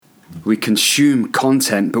We consume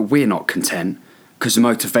content, but we're not content. Because the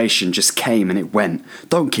motivation just came and it went.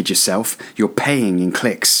 Don't kid yourself, you're paying in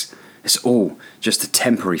clicks. It's all just a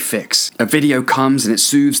temporary fix. A video comes and it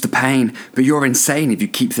soothes the pain, but you're insane if you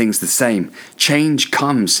keep things the same. Change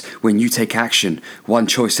comes when you take action. One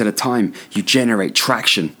choice at a time, you generate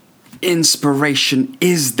traction. Inspiration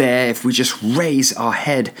is there if we just raise our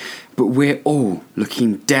head, but we're all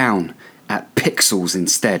looking down at pixels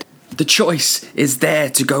instead. The choice is there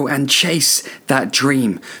to go and chase that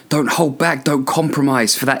dream. Don't hold back, don't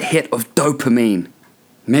compromise for that hit of dopamine.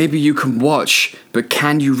 Maybe you can watch, but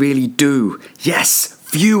can you really do? Yes,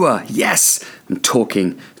 viewer, yes, I'm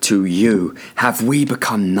talking to you. Have we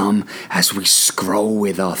become numb as we scroll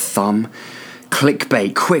with our thumb?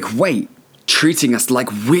 Clickbait, quick, wait, treating us like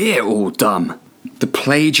we're all dumb. The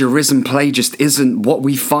plagiarism play just isn't what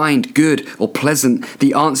we find good or pleasant.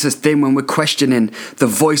 The answer's thin when we're questioning the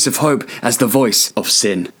voice of hope as the voice of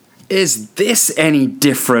sin. Is this any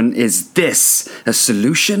different? Is this a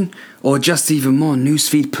solution? Or just even more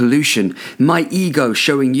newsfeed pollution? My ego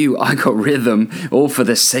showing you I got rhythm, all for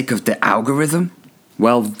the sake of the algorithm?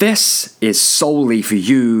 Well, this is solely for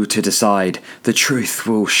you to decide. The truth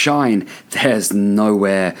will shine. There's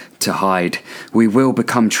nowhere to hide. We will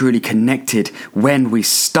become truly connected when we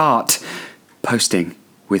start posting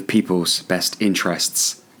with people's best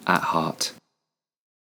interests at heart.